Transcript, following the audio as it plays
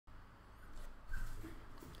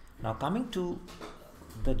Now coming to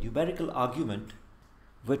the numerical argument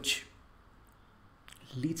which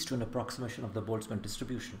leads to an approximation of the Boltzmann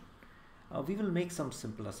distribution, we will make some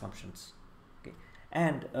simple assumptions. Okay,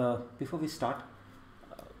 and before we start,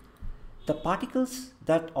 the particles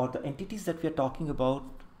that or the entities that we are talking about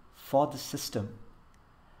for the system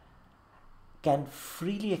can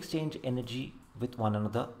freely exchange energy with one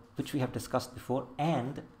another, which we have discussed before,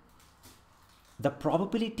 and the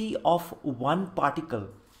probability of one particle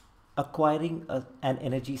acquiring an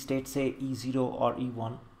energy state, say E0 or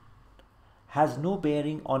E1, has no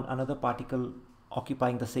bearing on another particle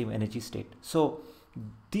occupying the same energy state. So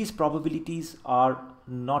these probabilities are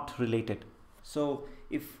not related. So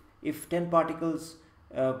if 10 particles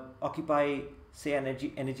occupy, say, an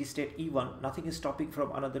energy state E1, nothing is stopping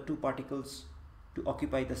from another 2 particles to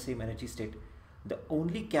occupy the same energy state. The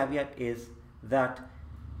only caveat is that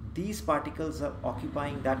these particles are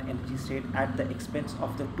occupying that energy state at the expense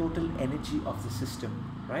of the total energy of the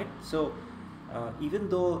system, right? So even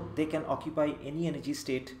though they can occupy any energy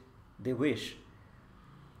state they wish,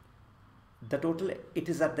 it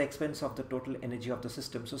is at the expense of the total energy of the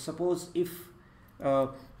system. So suppose if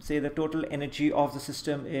say the total energy of the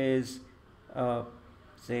system is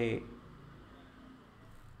say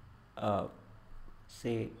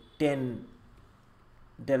 10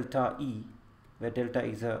 delta E, where delta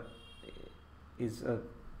is a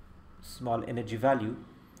small energy value,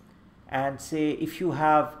 and say if you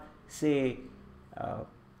have, say,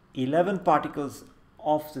 11 particles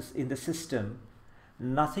of this in the system,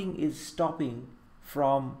 nothing is stopping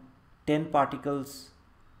from 10 particles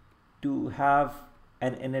to have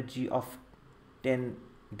an energy of 10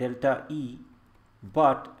 delta E,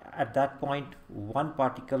 but at that point one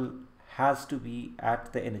particle has to be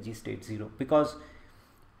at the energy state 0, because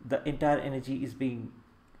the entire energy is being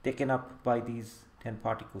taken up by these 10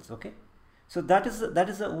 particles. Okay, so that is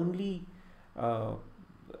the only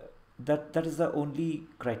that is the only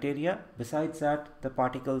criteria. Besides that, the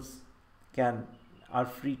particles are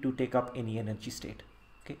free to take up any energy state.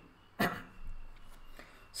 Okay.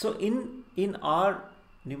 So in our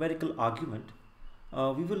numerical argument,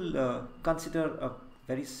 we will consider a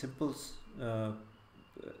very simple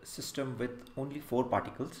system with only 4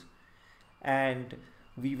 particles, and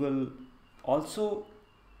we will also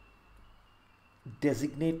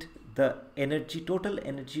designate the total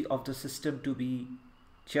energy of the system to be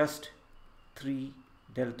just 3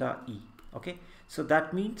 delta E. Okay, so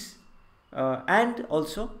that means and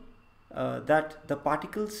also that the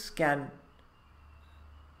particles can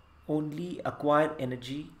only acquire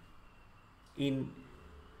energy in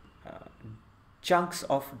chunks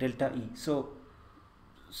of delta E. So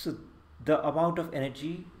the amount of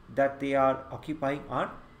energy that they are occupying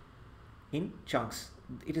are in chunks.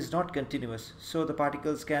 It is not continuous. So the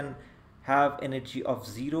particles can have energy of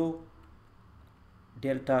 0,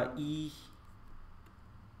 delta E,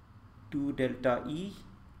 2 delta E,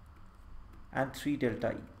 and 3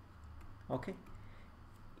 delta E. Okay.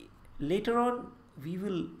 Later on, we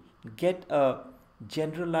will get a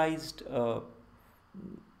generalized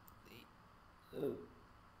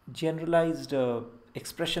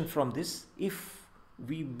expression from this if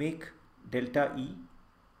we make delta E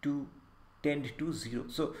to tend to 0.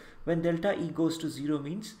 So when delta E goes to 0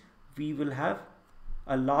 means we will have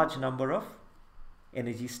a large number of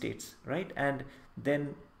energy states, right? And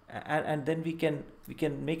then we can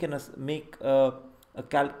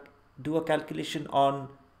do a calculation on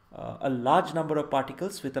a large number of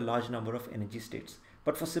particles with a large number of energy states.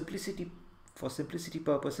 But for simplicity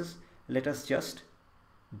purposes, let us just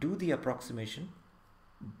do the approximation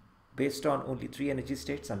based on only 3 energy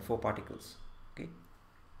states and 4 particles. Okay.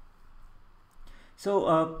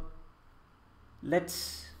 So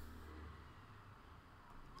let's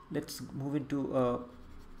move into a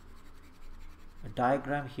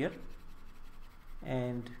diagram here,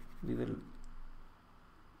 and we will.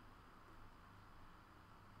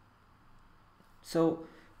 So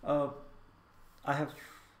I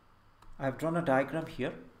have drawn a diagram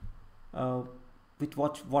here with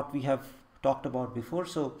what we have talked about before.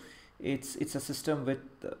 So it's a system with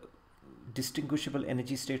distinguishable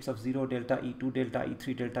energy states of 0 delta E, 2 delta E,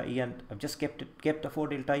 3 delta E, and I've just kept a 4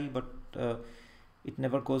 delta E, but it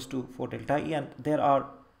never goes to 4 delta E, and there are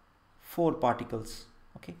 4 particles,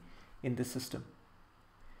 okay, in this system.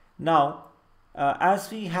 Now as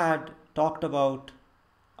we had talked about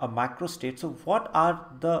a macro state, so what are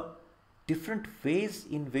the different ways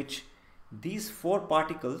in which these 4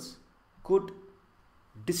 particles could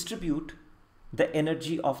distribute the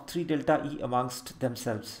energy of 3 delta E amongst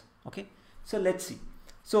themselves? Okay, so let's see.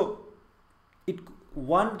 So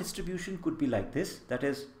one distribution could be like this, that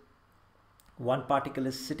is one particle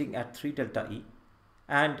is sitting at 3 delta E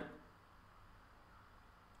and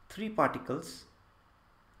 3 particles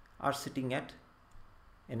are sitting at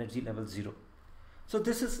energy level 0. So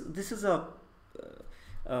this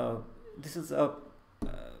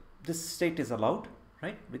state is allowed,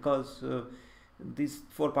 right? Because these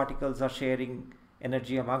 4 particles are sharing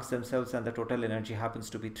energy amongst themselves and the total energy happens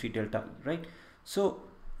to be 3 delta E, right? So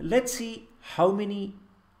let's see how many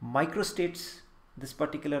microstates this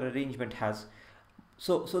particular arrangement has.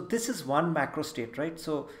 So this is one macrostate, right?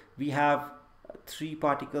 So we have 3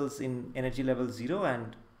 particles in energy level 0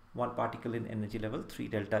 and 1 particle in energy level 3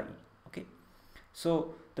 delta E. Okay,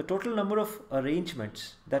 so the total number of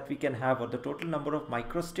arrangements that we can have, or the total number of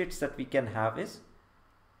microstates that we can have, is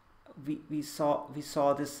we saw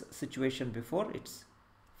this situation before. It's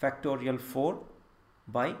factorial 4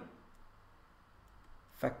 by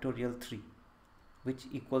factorial 3, which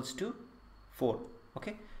equals to 4.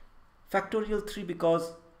 Okay, factorial 3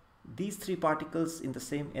 because these 3 particles in the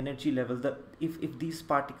same energy level, if these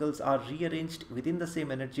particles are rearranged within the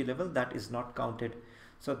same energy level, that is not counted.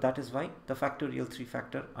 So that is why the factorial 3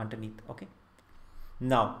 factor underneath. Okay,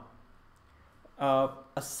 now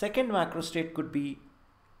a second macrostate could be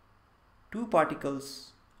 2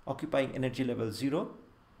 particles occupying energy level 0,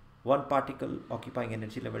 1 particle occupying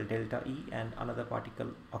energy level delta E and another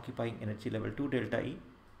particle occupying energy level 2 delta E,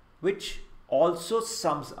 which also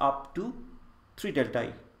sums up to 3 delta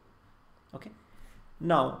E. Okay,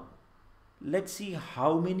 now let's see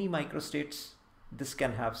how many microstates this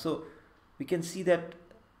can have. So we can see that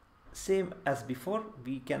same as before,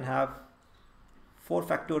 we can have 4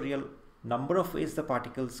 factorial number of ways the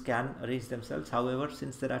particles can arrange themselves. However,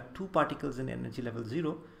 since there are 2 particles in energy level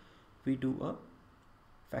 0, we do a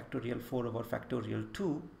factorial 4 over factorial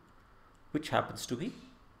 2, which happens to be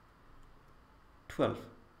 12.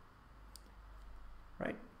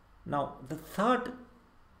 Right, now the third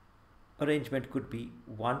arrangement could be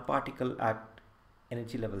 1 particle at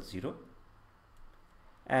energy level 0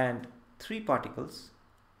 and 3 particles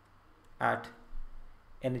at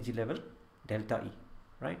energy level delta E,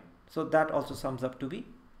 right? So that also sums up to be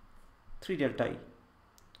 3 delta E.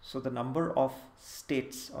 So the number of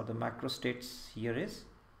states or the macrostates here is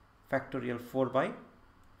factorial 4 by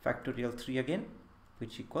factorial 3 again,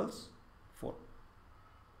 which equals 4.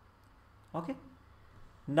 Okay,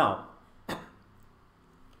 now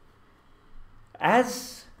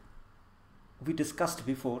as we discussed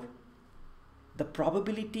before, the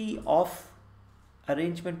probability of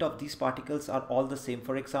arrangement of these particles are all the same.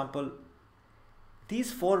 For example,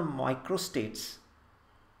 these 4 microstates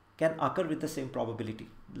can occur with the same probability.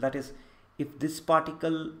 That is, if this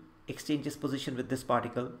particle exchanges position with this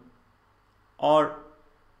particle, or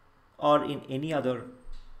in any other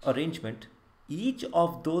arrangement, each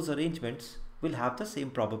of those arrangements will have the same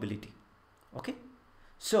probability. Okay,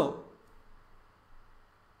 so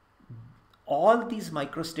all these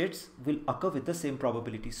microstates will occur with the same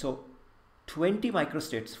probability. So 20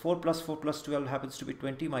 microstates, 4 plus 4 plus 12 happens to be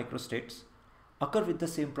 20 microstates, occur with the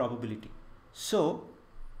same probability. So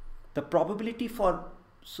the probability for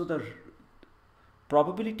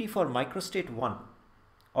microstate 1,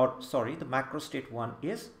 or sorry, the macrostate 1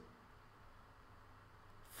 is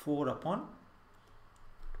 4 upon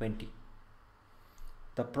 20.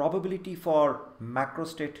 The probability for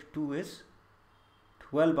macrostate 2 is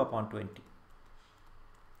 12 upon 20.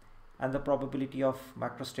 And the probability of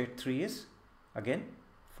macrostate 3 is again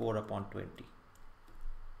 4 upon 20.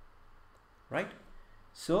 Right?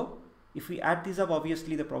 So if we add these up,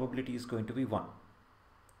 obviously the probability is going to be 1.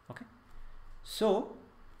 Okay. So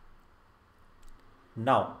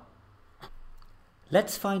now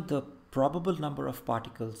let's find the probable number of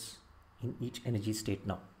particles in each energy state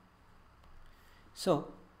now.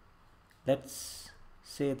 So let's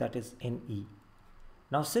say that is Ne.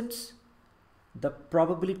 Now since the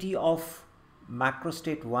probability of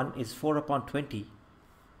macrostate 1 is 4 upon 20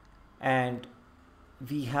 and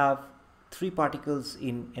we have 3 particles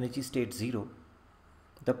in energy state 0,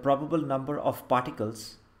 the probable number of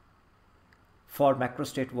particles for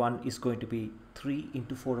macrostate 1 is going to be 3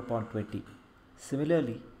 into 4 upon 20.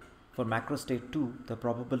 Similarly, for macrostate 2, the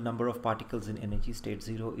probable number of particles in energy state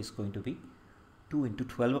 0 is going to be 2 into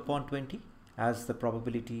 12 upon 20, as the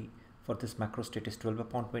probability for this macrostate is 12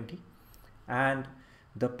 upon 20. And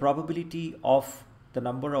the probability of the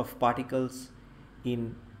number of particles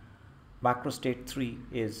in macrostate 3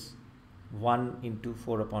 is 1 into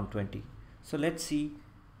 4 upon 20. So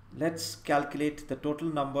let's calculate the total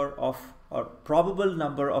number of, or probable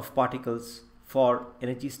number of particles for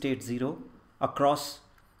energy state 0 across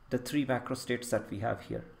the 3 macrostates that we have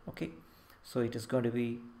here. Okay, so it is going to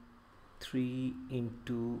be 3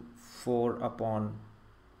 into 4 upon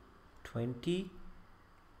 20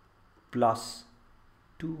 plus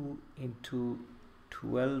 2 into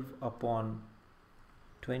 12 upon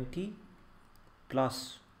 20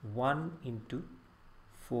 plus 1 into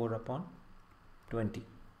 4 upon 20.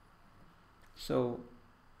 So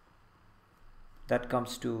that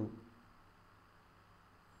comes to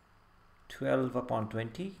 12 upon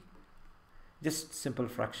 20, just simple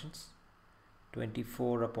fractions.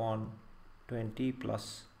 24 upon 20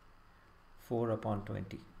 plus 4 upon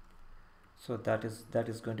 20. So that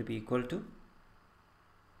is going to be equal to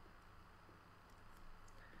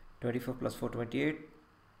 24 plus 4, 28,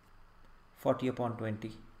 40 upon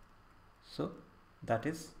 20. So that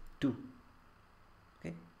is 2.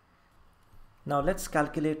 Okay. Now let's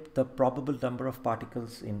calculate the probable number of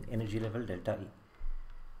particles in energy level delta E.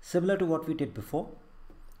 Similar to what we did before.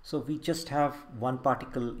 So we just have one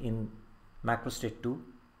particle in macro state 2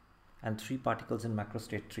 and 3 particles in macro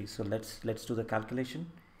state 3. So let's do the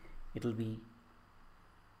calculation. It will be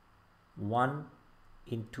 1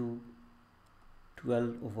 into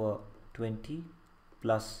 12 over 20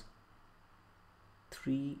 plus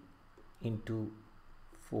 3 into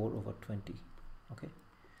 4 over 20. Okay,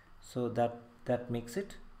 so that makes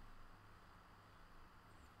it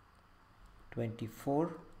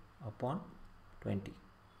 24 upon 20,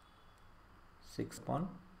 6 upon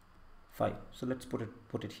 5. So let's put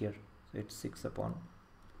it here. So it's 6 upon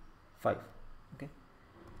 5. Okay,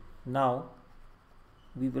 now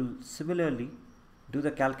we will similarly do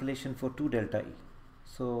the calculation for 2 delta E.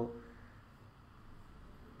 So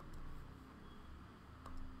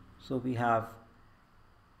we have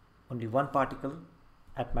only one particle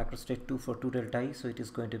at macro state 2 for 2 delta E, so it is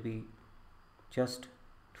going to be just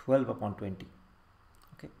 12 upon 20.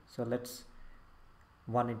 Okay, so let's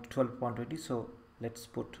 1 into 12 upon 20, so let's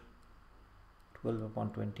put 12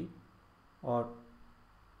 upon 20, or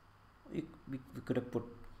we could have put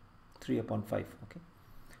 3 upon 5. Okay,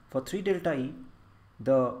 for 3 delta E,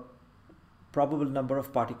 the probable number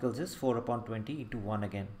of particles is 4 upon 20 into 1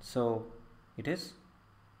 again, so it is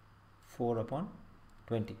 4 upon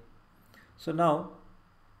 20. So now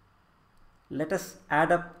let us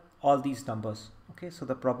add up all these numbers. Okay, so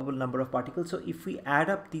the probable number of particles, so if we add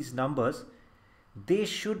up these numbers, they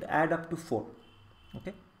should add up to 4.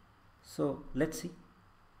 Okay, so let's see.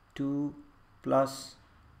 2 plus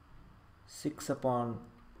 6 upon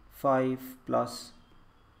 5 plus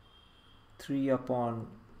 3 upon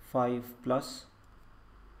 5 plus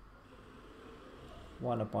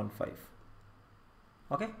 1 upon 5.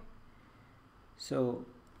 Okay, so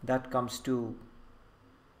that comes to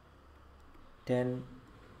 10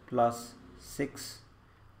 plus 6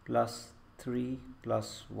 plus 3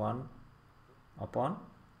 plus 1 upon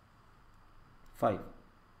 5.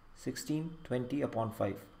 16, 20 upon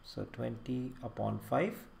 5. So 20 upon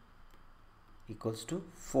 5 equals to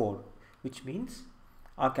 4, which means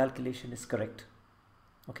our calculation is correct.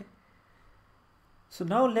 Okay, so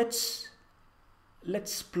now let's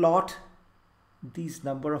plot these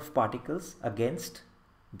number of particles against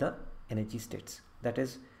the energy states, that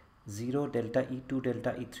is 0 delta E, 2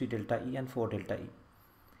 delta E, 3 delta E and 4 delta E.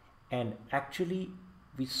 And actually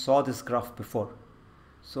we saw this graph before.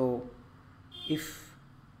 So if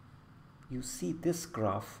you see this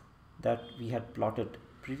graph that we had plotted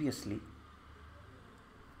previously,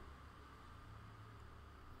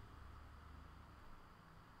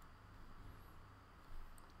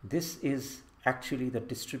 this is actually the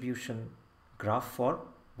distribution graph for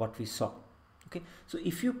what we saw. Okay, so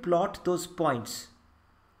if you plot those points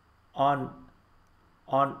on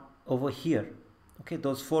over here, okay,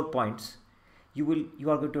 those 4 points, you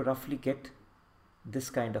are going to roughly get this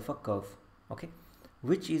kind of a curve, okay,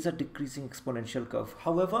 which is a decreasing exponential curve.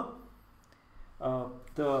 However,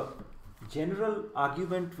 the general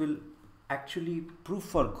argument will actually prove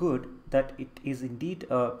for good that it is indeed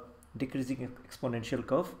a decreasing exponential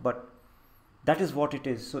curve, but that is what it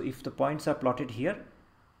is. So if the points are plotted here,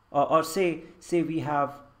 or say we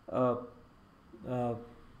have a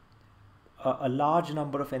large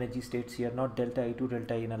number of energy states here, not delta E, 2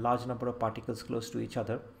 delta E, and a large number of particles close to each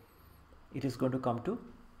other, it is going to come to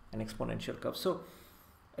an exponential curve. So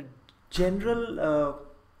a general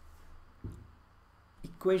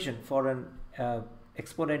equation for an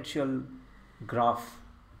exponential graph,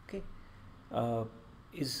 okay,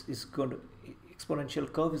 is going to,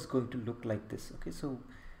 exponential curve is going to look like this. Okay, so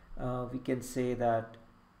we can say that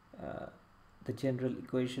the general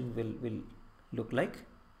equation will look like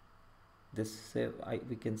this.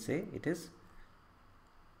 We can say it is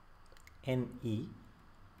NE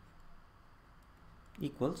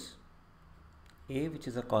equals A, which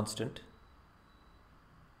is a constant,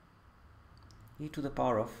 e to the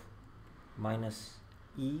power of minus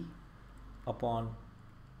e upon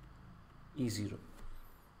e0,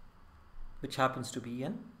 which happens to be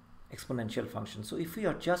an exponential function. So if we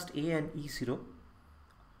adjust a and e0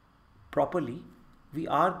 properly, we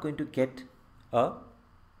are going to get a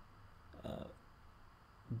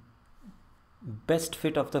best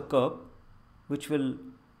fit of the curve, which will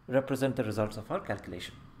represent the results of our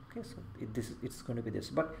calculation. Okay, so it's going to be this,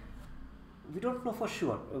 but we don't know for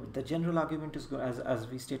sure. The general argument is as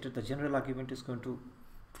we stated, the general argument is going to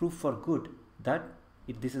prove for good that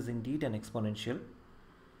this is indeed an exponential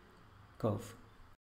curve.